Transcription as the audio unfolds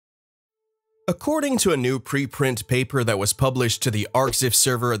According to a new preprint paper that was published to the arXiv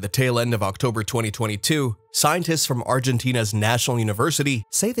server at the tail end of October 2022, scientists from Argentina's National University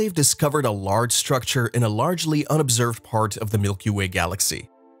say they've discovered a large structure in a largely unobserved part of the Milky Way galaxy.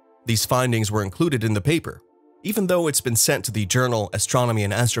 These findings were included in the paper. Even though it's been sent to the journal Astronomy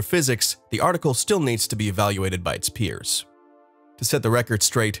and Astrophysics, the article still needs to be evaluated by its peers. To set the record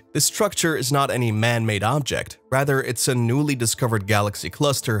straight, this structure is not any man-made object, rather it's a newly discovered galaxy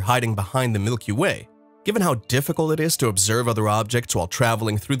cluster hiding behind the Milky Way. Given how difficult it is to observe other objects while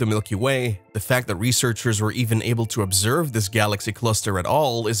traveling through the Milky Way, the fact that researchers were even able to observe this galaxy cluster at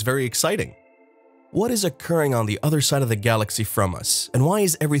all is very exciting. What is occurring on the other side of the galaxy from us, and why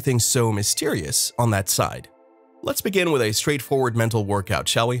is everything so mysterious on that side? Let's begin with a straightforward mental workout,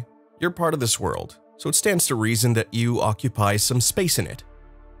 shall we? You're part of this world, so it stands to reason that you occupy some space in it.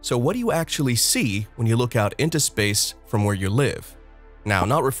 So what do you actually see when you look out into space from where you live? Now,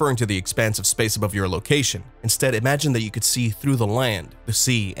 not referring to the expanse of space above your location. Instead, imagine that you could see through the land, the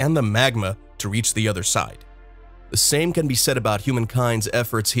sea, and the magma to reach the other side. The same can be said about humankind's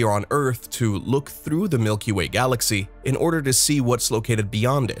efforts here on Earth to look through the Milky Way galaxy in order to see what's located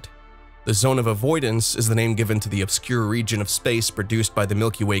beyond it. The zone of avoidance is the name given to the obscure region of space produced by the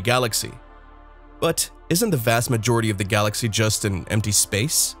Milky Way galaxy. But isn't the vast majority of the galaxy just an empty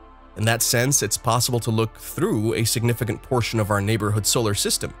space? In that sense, it's possible to look through a significant portion of our neighborhood solar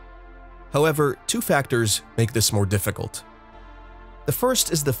system. However, two factors make this more difficult. The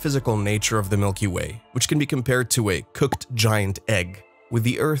first is the physical nature of the Milky Way, which can be compared to a cooked giant egg, with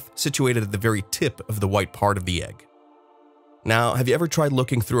the Earth situated at the very tip of the white part of the egg. Now, have you ever tried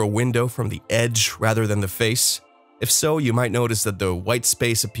looking through a window from the edge rather than the face? If so, you might notice that the white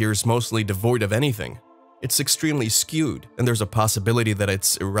space appears mostly devoid of anything. It's extremely skewed, and there's a possibility that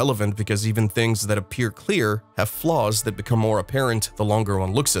it's irrelevant because even things that appear clear have flaws that become more apparent the longer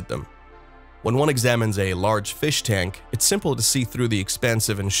one looks at them. When one examines a large fish tank, it's simple to see through the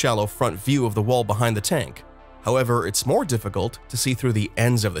expansive and shallow front view of the wall behind the tank. However, it's more difficult to see through the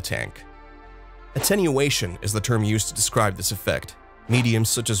ends of the tank. Attenuation is the term used to describe this effect. Mediums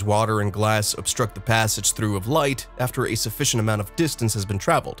such as water and glass obstruct the passage through of light after a sufficient amount of distance has been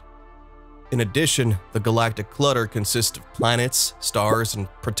traveled. In addition, the galactic clutter consists of planets, stars, and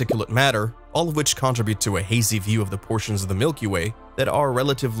particulate matter, all of which contribute to a hazy view of the portions of the Milky Way that are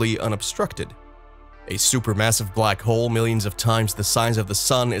relatively unobstructed. A supermassive black hole millions of times the size of the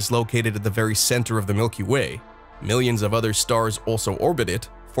Sun is located at the very center of the Milky Way. Millions of other stars also orbit it,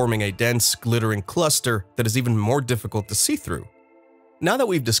 forming a dense, glittering cluster that is even more difficult to see through. Now that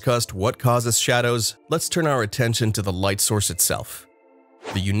we've discussed what causes shadows, let's turn our attention to the light source itself.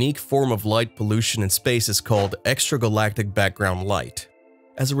 The unique form of light pollution in space is called extragalactic background light.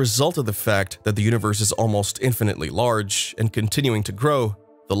 As a result of the fact that the universe is almost infinitely large and continuing to grow,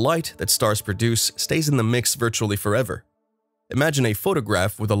 the light that stars produce stays in the mix virtually forever. Imagine a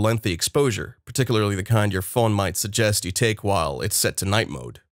photograph with a lengthy exposure, particularly the kind your phone might suggest you take while it's set to night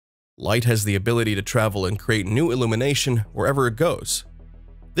mode. Light has the ability to travel and create new illumination wherever it goes.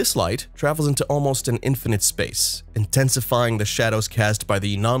 This light travels into almost an infinite space, intensifying the shadows cast by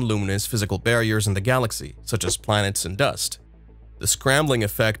the non-luminous physical barriers in the galaxy, such as planets and dust. The scrambling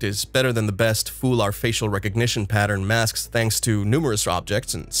effect is better than the best fool our facial recognition pattern masks thanks to numerous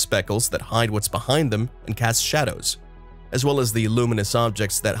objects and speckles that hide what's behind them and cast shadows, as well as the luminous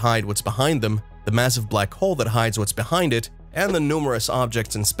objects that hide what's behind them, the massive black hole that hides what's behind it, and the numerous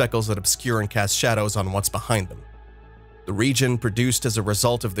objects and speckles that obscure and cast shadows on what's behind them. The region produced as a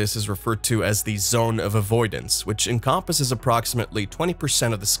result of this is referred to as the zone of avoidance, which encompasses approximately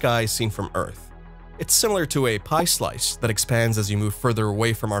 20% of the sky seen from Earth. It's similar to a pie slice that expands as you move further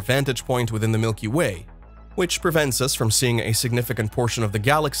away from our vantage point within the Milky Way, which prevents us from seeing a significant portion of the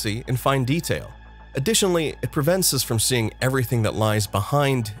galaxy in fine detail. Additionally, it prevents us from seeing everything that lies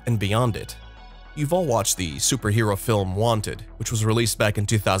behind and beyond it. You've all watched the superhero film Wanted, which was released back in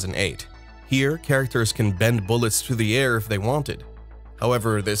 2008. Here, characters can bend bullets through the air if they wanted.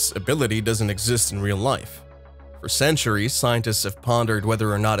 However, this ability doesn't exist in real life. For centuries, scientists have pondered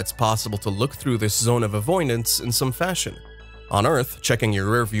whether or not it's possible to look through this zone of avoidance in some fashion. On Earth, checking your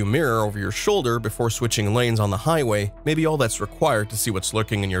rearview mirror over your shoulder before switching lanes on the highway may be all that's required to see what's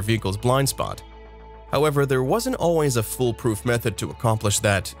lurking in your vehicle's blind spot. However, there wasn't always a foolproof method to accomplish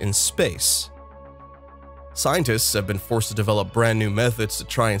that in space. Scientists have been forced to develop brand new methods to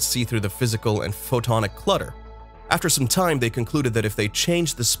try and see through the physical and photonic clutter. After some time, they concluded that if they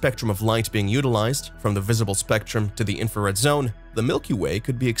changed the spectrum of light being utilized, from the visible spectrum to the infrared zone, the Milky Way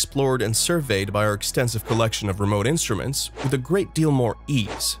could be explored and surveyed by our extensive collection of remote instruments with a great deal more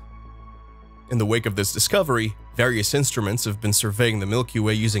ease. In the wake of this discovery, Various instruments have been surveying the Milky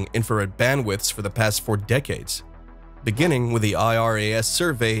Way using infrared bandwidths for the past 4 decades, beginning with the IRAS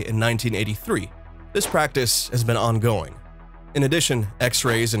survey in 1983. This practice has been ongoing. In addition,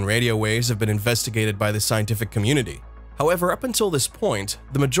 X-rays and radio waves have been investigated by the scientific community. However, up until this point,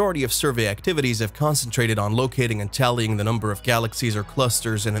 the majority of survey activities have concentrated on locating and tallying the number of galaxies or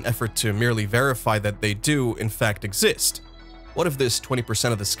clusters in an effort to merely verify that they do, in fact, exist. What if this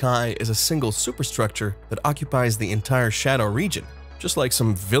 20% of the sky is a single superstructure that occupies the entire shadow region, just like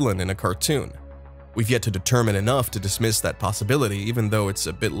some villain in a cartoon? We've yet to determine enough to dismiss that possibility, even though it's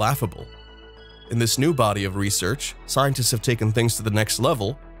a bit laughable. In this new body of research, scientists have taken things to the next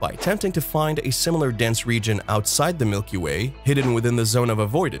level by attempting to find a similar dense region outside the Milky Way, hidden within the zone of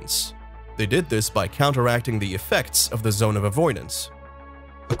avoidance. They did this by counteracting the effects of the zone of avoidance.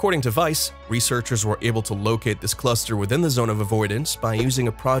 According to Vice, researchers were able to locate this cluster within the zone of avoidance by using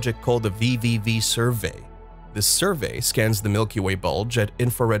a project called the VVV survey. This survey scans the Milky Way bulge at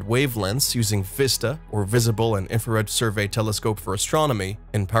infrared wavelengths using VISTA, or Visible and Infrared Survey Telescope for Astronomy,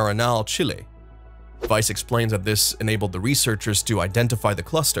 in Paranal, Chile. Vice explains that this enabled the researchers to identify the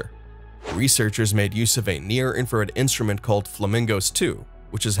cluster. The researchers made use of a near-infrared instrument called Flamingos 2,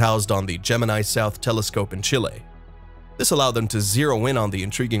 which is housed on the Gemini South telescope in Chile. This allowed them to zero in on the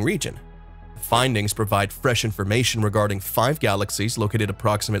intriguing region. The findings provide fresh information regarding 5 galaxies located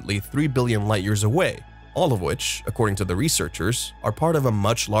approximately 3 billion light-years away, all of which, according to the researchers, are part of a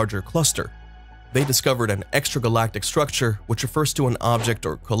much larger cluster. They discovered an extragalactic structure, which refers to an object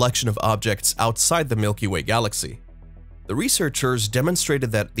or collection of objects outside the Milky Way galaxy. The researchers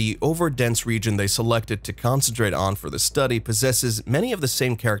demonstrated that the overdense region they selected to concentrate on for the study possesses many of the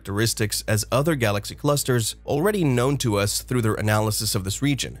same characteristics as other galaxy clusters already known to us through their analysis of this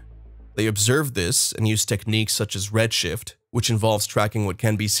region. They observed this and used techniques such as redshift, which involves tracking what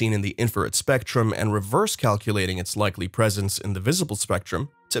can be seen in the infrared spectrum and reverse calculating its likely presence in the visible spectrum,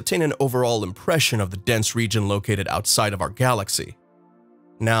 to obtain an overall impression of the dense region located outside of our galaxy.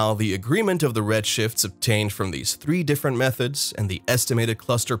 Now, the agreement of the redshifts obtained from these 3 different methods and the estimated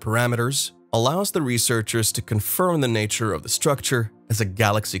cluster parameters allows the researchers to confirm the nature of the structure as a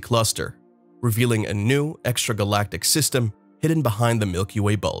galaxy cluster, revealing a new extragalactic system hidden behind the Milky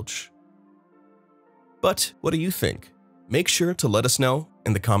Way bulge. But what do you think? Make sure to let us know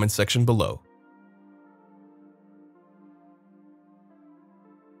in the comment section below.